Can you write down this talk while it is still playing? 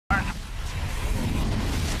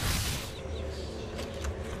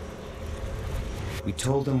We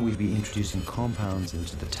told them we'd be introducing compounds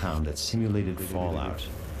into the town that simulated fallout,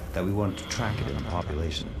 that we wanted to track it in the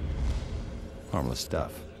population. Harmless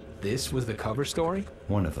stuff. This was the cover story?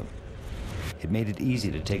 One of them. It made it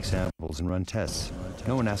easy to take samples and run tests.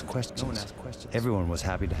 No one asked questions. Everyone was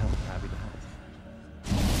happy to help.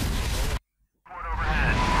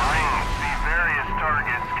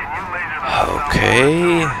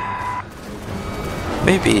 Okay.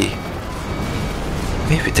 Maybe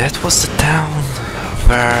that was the town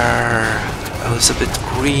where Elizabeth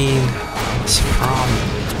Green was from.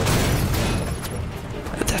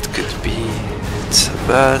 That could be it,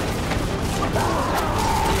 but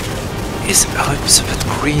is Elizabeth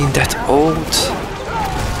Green that old?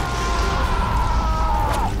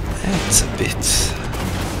 It's a bit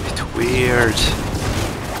weird.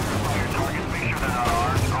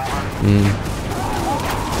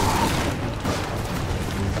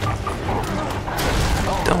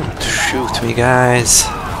 Don't shoot me, guys.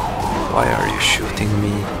 Why are you shooting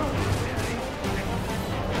me?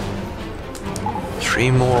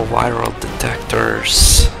 3 more viral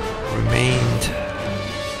detectors remained.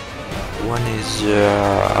 One is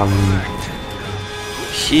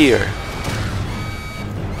here.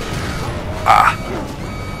 Ah.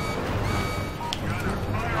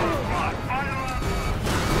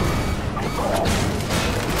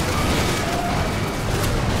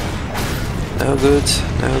 No good,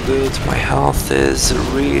 no good. My health is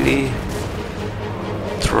really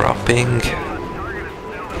dropping.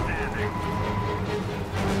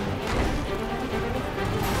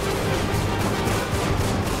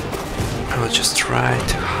 I'll just try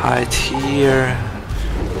to hide here.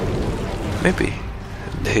 Maybe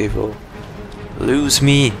they will lose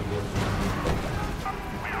me.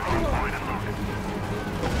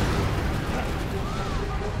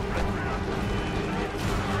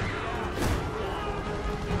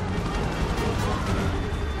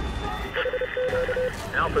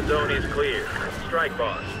 Alpha zone is clear. Strike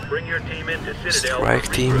boss, bring your team into Citadel.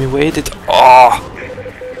 Strike team evaded. Oh!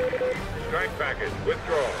 Strike package,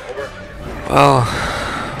 withdraw, over. Well,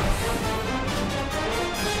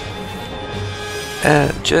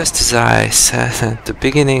 just as I said at the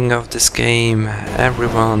beginning of this game,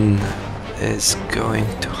 everyone is going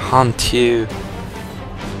to hunt you.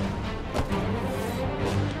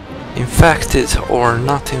 Infected or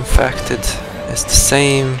not infected is the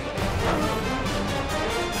same.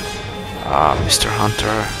 Ah, Mr.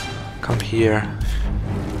 Hunter, come here.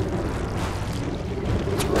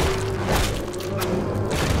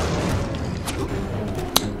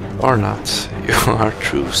 Or not, you are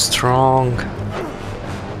too strong. We've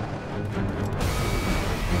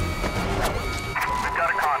got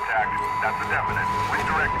a contact. That's a definite.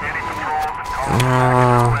 Redirect any patrols and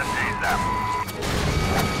call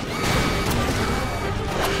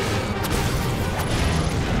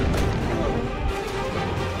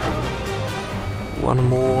One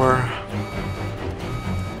more.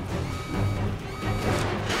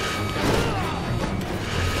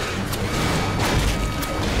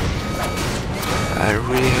 I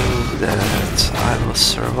really hope that I will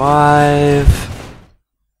survive.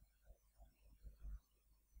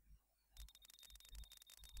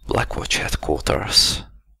 Blackwatch headquarters.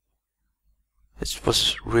 It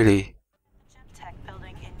was really Tech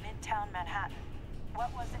building in Midtown Manhattan.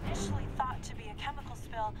 What was initially thought to be a chemical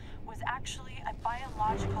spill was actually a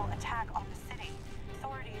biological attack on the city.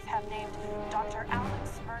 Authorities have named Dr.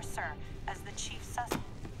 Alex Mercer as the chief suspect.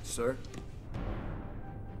 Sir?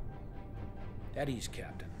 At ease,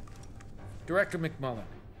 Captain. Director McMullen,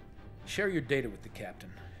 share your data with the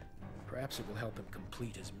Captain. Perhaps it will help him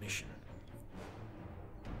complete his mission.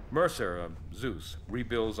 Mercer, Zeus,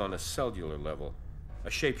 rebuilds on a cellular level, a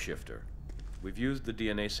shapeshifter. We've used the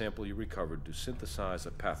DNA sample you recovered to synthesize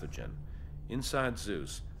a pathogen. Inside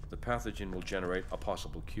Zeus, the pathogen will generate a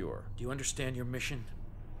possible cure. Do you understand your mission?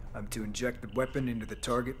 I'm to inject the weapon into the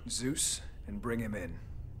target, Zeus, and bring him in.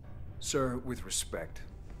 Sir, with respect,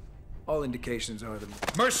 all indications are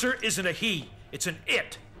that Mercer isn't a he, it's an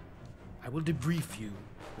it! I will debrief you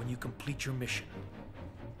when you complete your mission.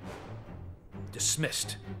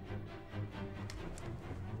 Dismissed.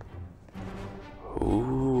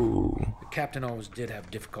 ooh. The Captain always did have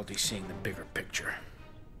difficulty seeing the bigger picture.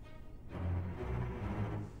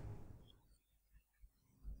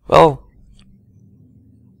 Well,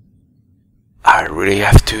 I really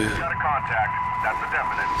have to got a contact. That's a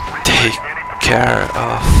definite. take care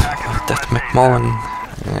of that McMullen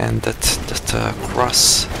and that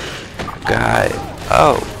Cross guy.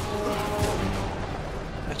 Oh,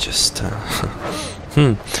 I just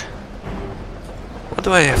what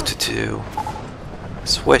do I have to do?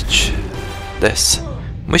 Switch this.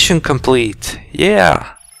 Mission complete.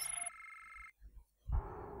 Yeah.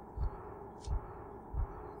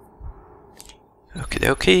 Okie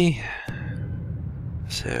dokie.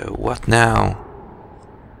 So what now?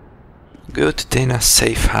 Go to Dana's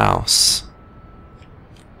safe house.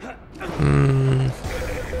 Air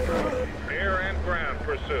and ground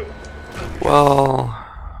pursuit. Well,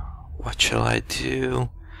 what shall I do?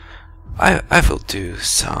 I will do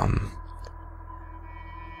some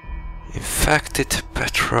infected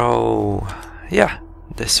patrol. Yeah,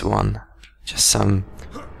 this one. Just some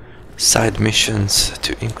side missions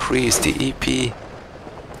to increase the EP.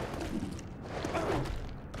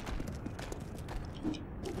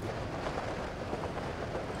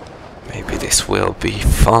 Maybe this will be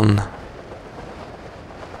fun.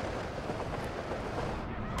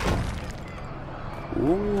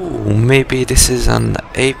 Ooh, maybe this is an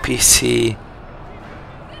APC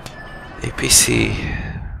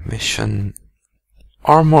mission.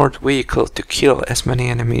 Armored vehicle to kill as many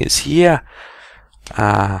enemies. Yeah.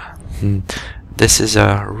 This is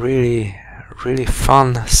a really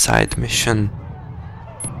fun side mission.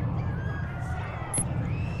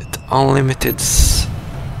 With unlimited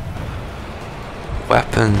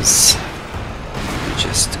weapons. You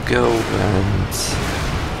just go and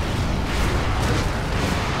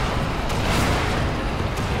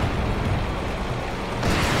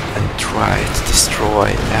try to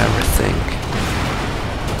destroy everything.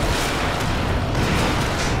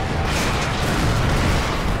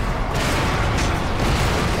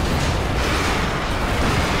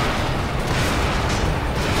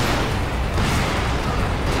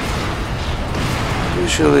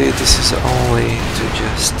 Usually this is only to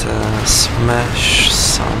just smash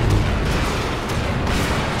some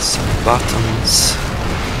buttons,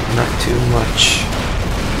 not too much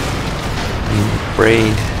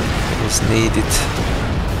brain is needed.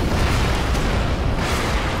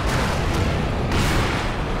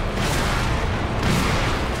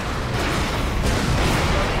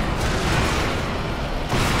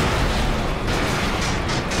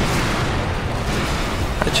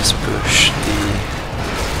 I just push the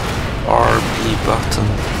RB button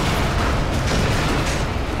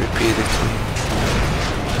repeatedly.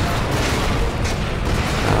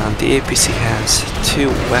 The APC has two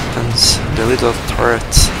weapons, the little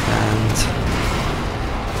turret and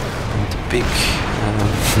the big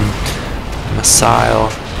missile.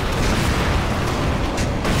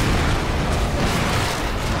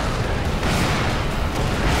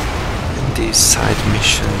 In these side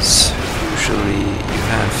missions, usually you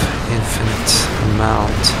have infinite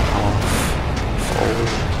amount of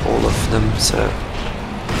all of them, so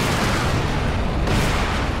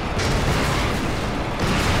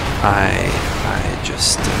I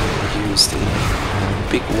just use the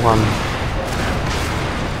big one.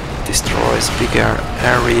 Destroys bigger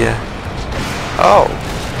area. Oh!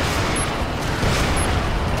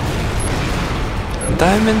 And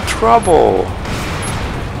I'm in trouble!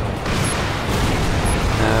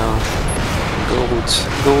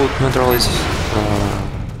 Gold medal is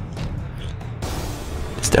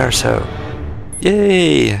there, so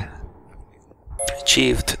yay!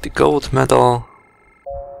 Achieved the gold medal.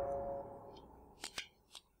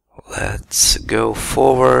 Let's go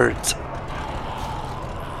forward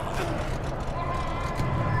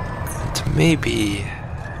and maybe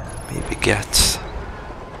get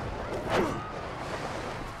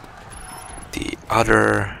the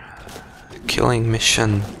other killing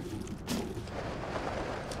mission.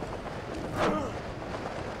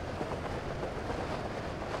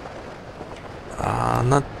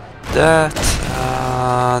 Not that,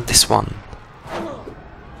 this one.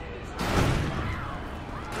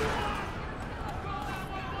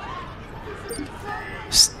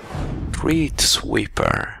 Street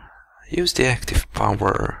sweeper. Use the active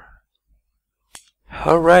power.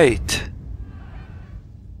 Alright.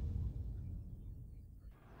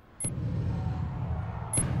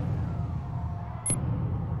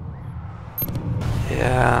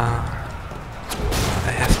 Yeah.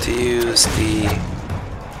 I have to use the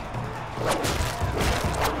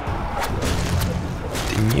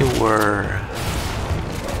newer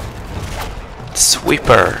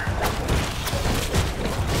sweeper.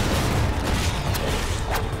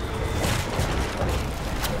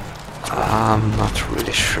 I'm not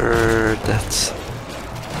really sure that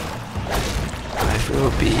I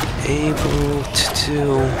will be able to do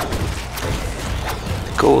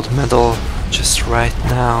the gold medal just right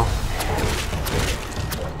now.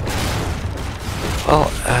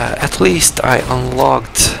 Well, at least I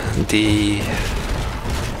unlocked the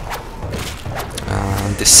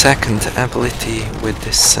second ability with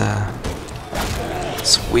this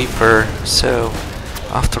sweeper, so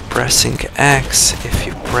after pressing X, if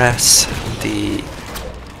you press the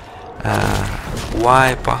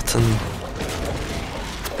Y button,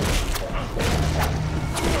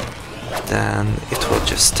 then it will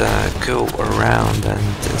just go around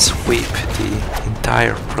and sweep the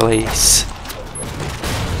entire place.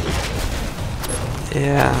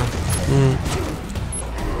 Yeah.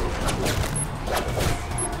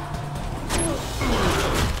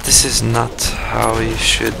 This is not how you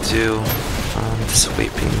should do the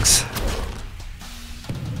sweepings.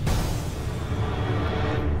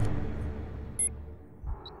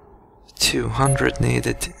 $200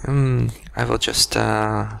 needed. I will just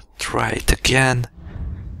try it again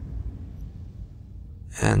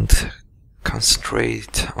and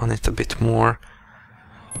concentrate on it a bit more.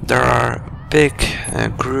 There are big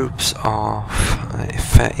groups of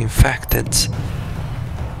infected.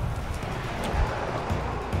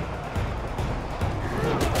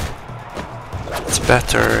 It's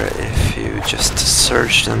better if you just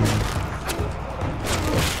search them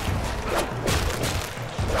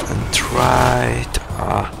and try to,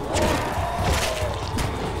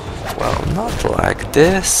 well, not like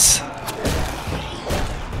this.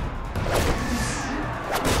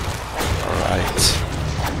 Alright.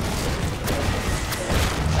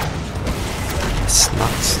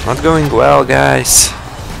 It's not going well, guys.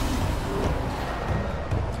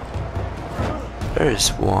 There is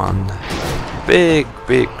one big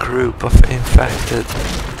group of infected.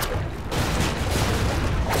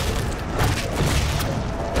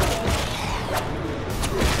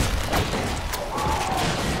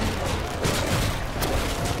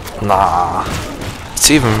 Nah,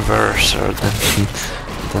 it's even worse than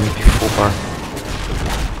before.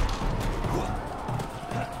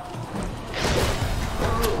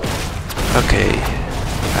 Okay,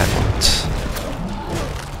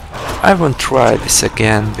 I won't try this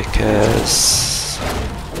again because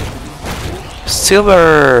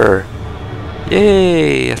silver!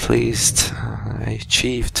 Yay! At least I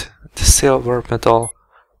achieved the silver medal.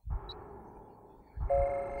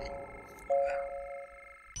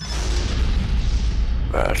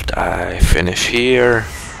 But I finish here.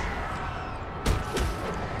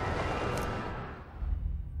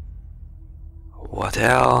 What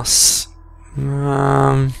else?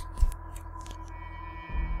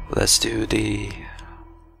 Let's do the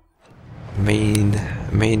main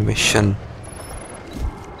mission.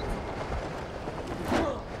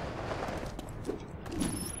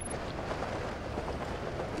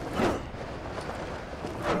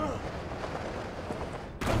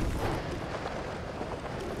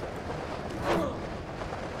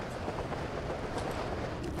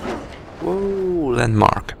 Whoa,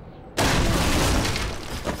 landmark.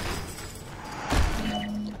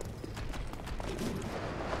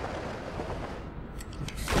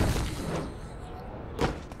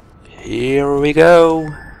 Here we go.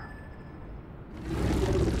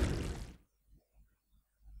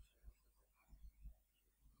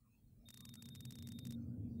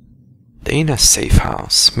 Dana's safe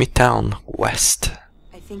house, Midtown West.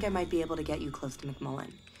 I think I might be able to get you close to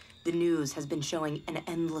McMullen. The news has been showing an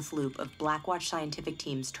endless loop of Blackwatch scientific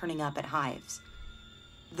teams turning up at hives.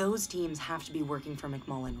 Those teams have to be working for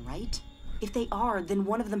McMullen, right? If they are, then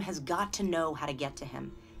one of them has got to know how to get to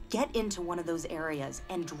him. Get into one of those areas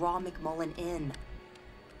and draw McMullen in.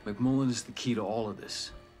 McMullen is the key to all of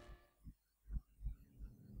this.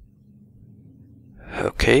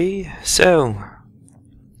 Okay, so...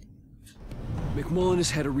 McMullen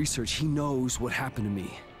is head of research. He knows what happened to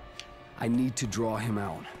me. I need to draw him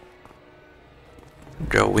out.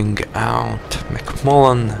 Drawing out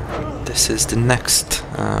McMullen. This is the next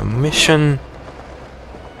mission.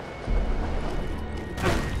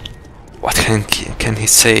 What can he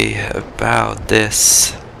say about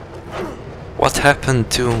this? What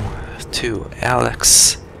happened to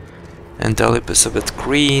Alex and Elizabeth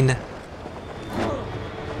Green?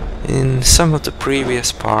 In some of the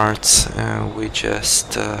previous parts, we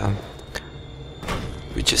just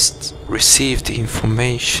received the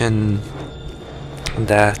information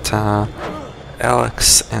that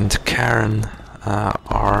Alex and Karen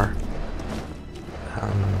are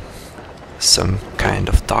some kind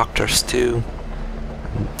of doctors too,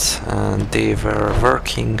 and they were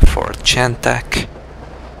working for Gentek.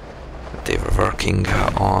 They were working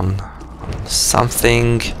on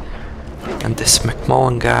something, and this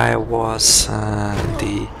McMullen guy was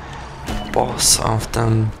the boss of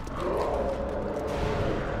them.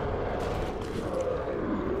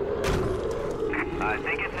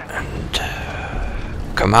 And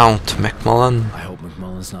come out, McMullen. I hope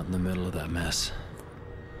McMullen's not in the middle of that mess.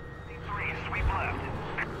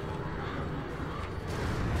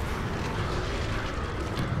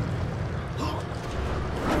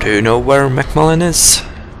 Do you know where McMullen is?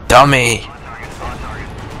 Dummy!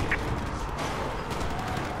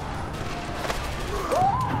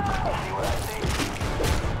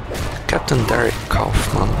 Captain Derek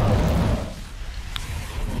Kaufman.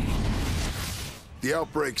 The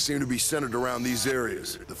outbreaks seem to be centered around these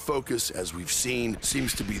areas. The focus, as we've seen,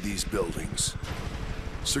 seems to be these buildings.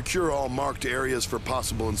 Secure all marked areas for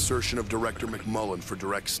possible insertion of Director McMullen for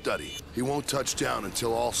direct study. He won't touch down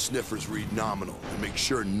until all sniffers read nominal, and make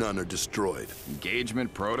sure none are destroyed.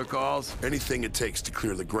 Engagement protocols? Anything it takes to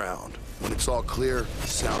clear the ground. When it's all clear,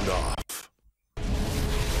 sound off.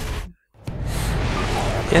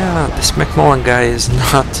 Yeah, this McMullen guy is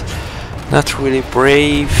not really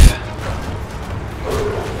brave.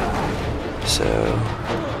 So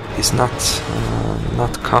he's not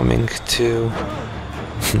coming to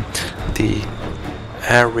the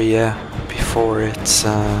area before it's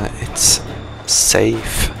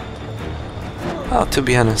safe. Well, to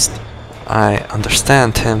be honest, I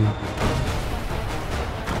understand him.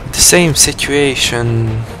 The same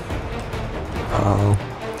situation. Well,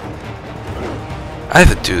 I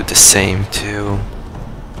would do the same too.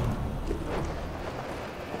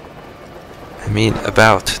 I mean,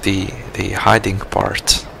 about the hiding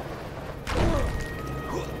part.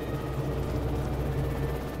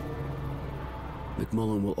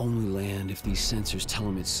 McMullen will only land if these sensors tell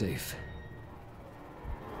him it's safe.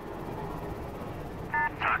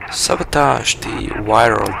 Sabotage the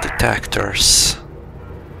viral detectors.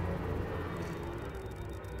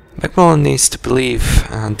 McMullen needs to believe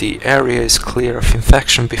the area is clear of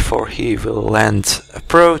infection before he will land.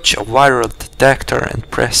 Approach a viral detector and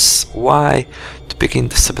press Y to begin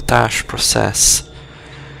the sabotage process.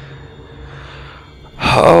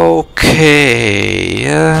 Okay,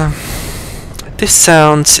 this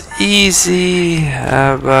sounds easy,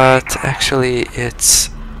 but actually it's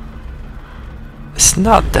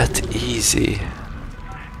not that easy.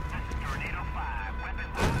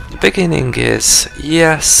 The beginning is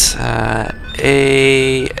yes, One of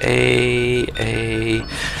the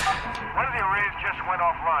arrays just went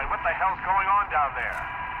offline. What the hell's going on down there?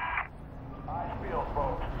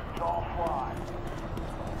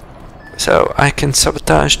 So I can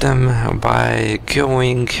sabotage them by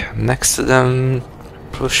going next to them,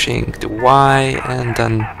 pushing the Y, and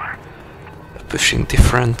then pushing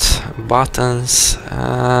different buttons.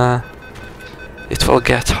 It will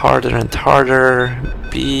get harder and harder.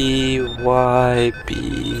 B, Y,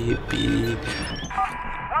 B, B.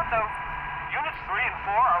 What the? Units 3 and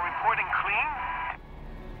 4 are reporting clean?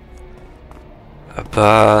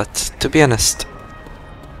 But to be honest,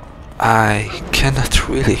 I cannot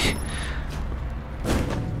really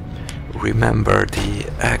remember the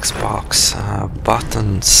Xbox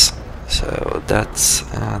buttons, so that's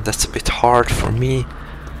a bit hard for me.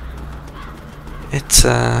 It's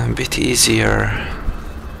a bit easier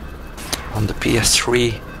on the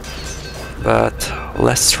PS3, but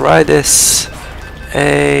let's try this.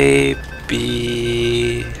 A,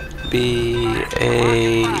 B, B,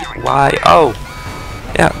 A, Y. Oh,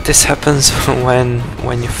 yeah, this happens when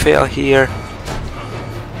you fail here.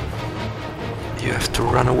 You have to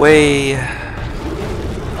run away,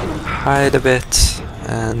 hide a bit,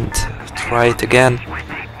 and try it again.